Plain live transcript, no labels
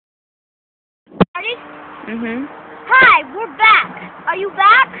ready? Hi, we're back. Are you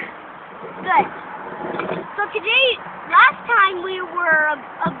back? Good. So today, last time we were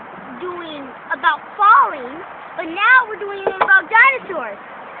doing about falling, but now we're doing about dinosaurs.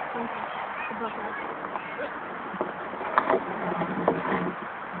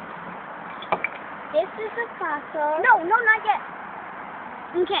 This is a fossil. No, not yet.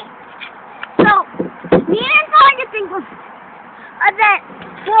 Okay. So,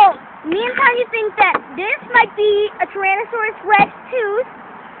 me and Tanya think that this might be a Tyrannosaurus Rex tooth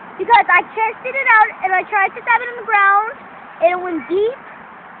because I tested it out and I tried to stab it in the ground and it went deep.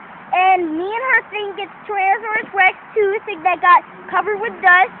 And me and her think it's Tyrannosaurus Rex tooth that got covered with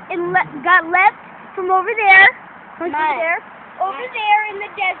dust and got left from over there. Over there in the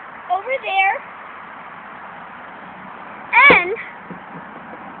desert. Over there. And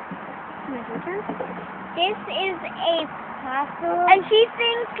This is a fossil. and she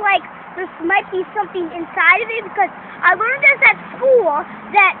thinks like there might be something inside of it because I learned this at school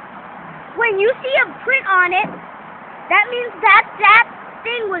that when you see a print on it, that means that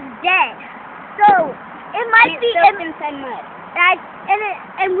thing was dead. So it might be inside mud.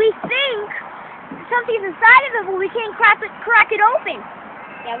 and we think something's inside of it, but we can't crack it open.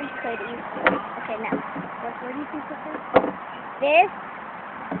 Yeah, we could easily. Okay, now where do you think this is? This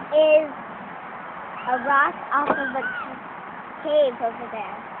is a rock off of a cave over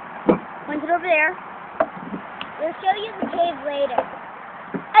there. Point it over there. We'll show you the cave later.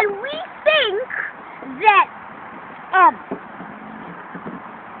 And we think that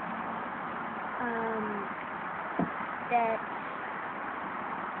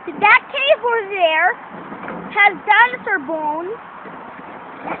that cave over there has dinosaur bones,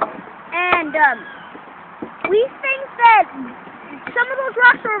 and we think that some of those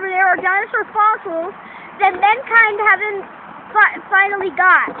rocks over there are dinosaur fossils that mankind haven't finally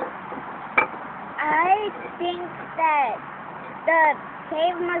got. I think that the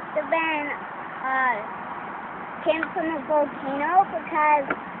cave must have been came from a volcano because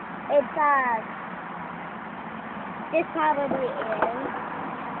it's this probably is.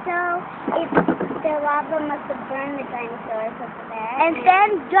 So the lava must have burned the dinosaurs over there. And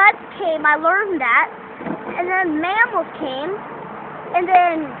then dust came, I learned that. And then mammals came. And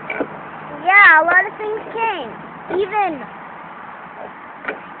then, yeah, a lot of things came. Even,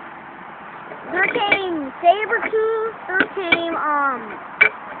 there came saber-tooth, there came,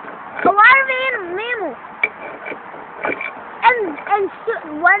 a lot of mammals.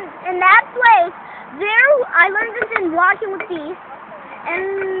 And that place, there, I learned this in Walking with Beasts.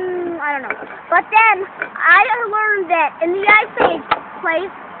 And I don't know. But then I learned that in the Ice Age place,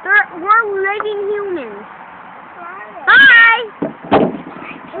 there were living humans. Bye!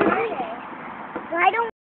 Why don't